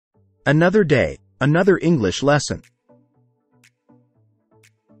Another day, another English lesson.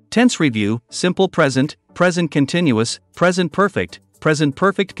 Tense review: simple present, present continuous, present perfect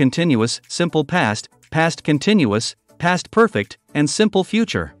continuous, simple past, past continuous, past perfect, and simple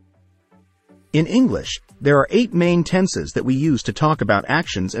future. In English, there are 8 main tenses that we use to talk about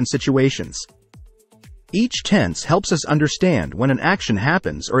actions and situations. Each tense helps us understand when an action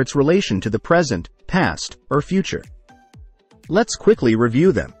happens or its relation to the present, past, or future. Let's quickly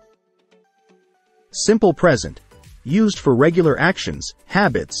review them. Simple present, used for regular actions,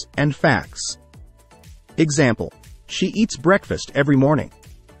 habits, and facts. Example: she eats breakfast every morning.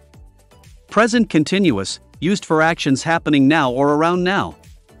 Present continuous, used for actions happening now or around now.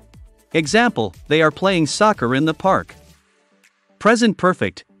 Example: they are playing soccer in the park. Present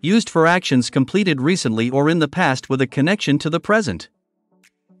perfect, used for actions completed recently or in the past with a connection to the present.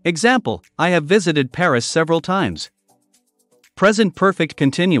 Example: I have visited Paris several times. Present perfect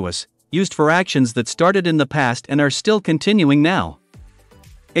continuous, used for actions that started in the past and are still continuing now.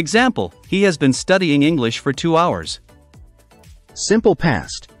 Example: he has been studying English for 2 hours. Simple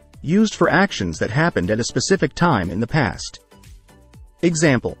past, used for actions that happened at a specific time in the past.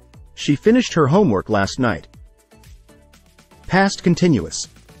 Example: she finished her homework last night. Past continuous,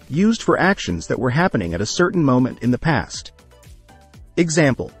 used for actions that were happening at a certain moment in the past.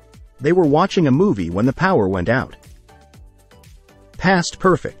 Example: they were watching a movie when the power went out. Past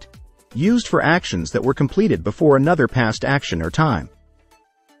perfect, used for actions that were completed before another past action or time.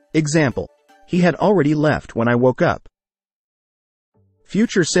 Example: he had already left when I woke up.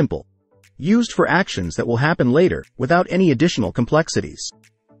 Future simple, used for actions that will happen later without any additional complexities.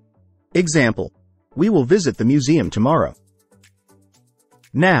 Example: we will visit the museum tomorrow.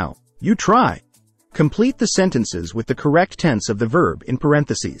 Now, you try. Complete the sentences with the correct tense of the verb in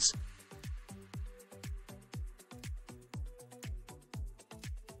parentheses.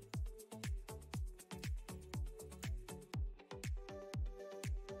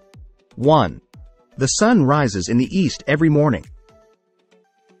 One. The sun rises in the east every morning.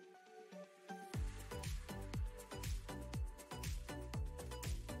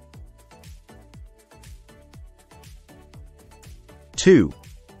 2.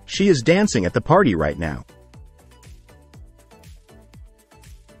 She is dancing at the party right now.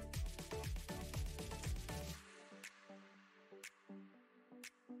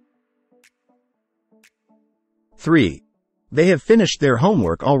 3. They have finished their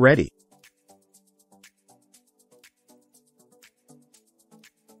homework already.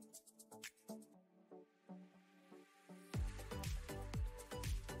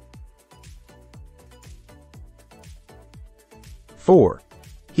 4.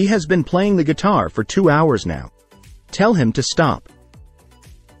 He has been playing the guitar for 2 hours now. Tell him to stop.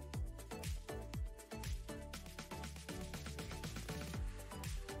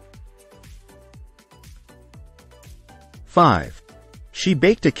 5. She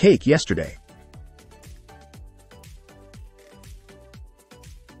baked a cake yesterday.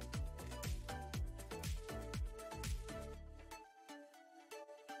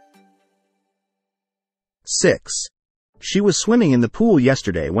 6. She was swimming in the pool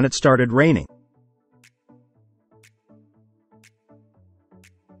yesterday when it started raining.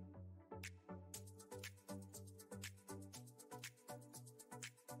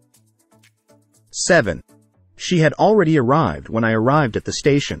 7. She had already arrived when I arrived at the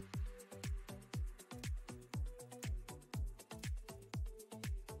station.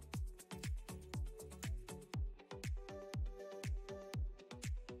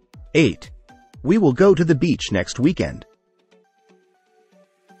 8. We will go to the beach next weekend.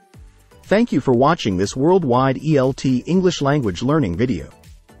 Thank you for watching this worldwide ELT English language learning video.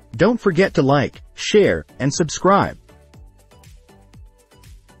 Don't forget to like, share, and subscribe.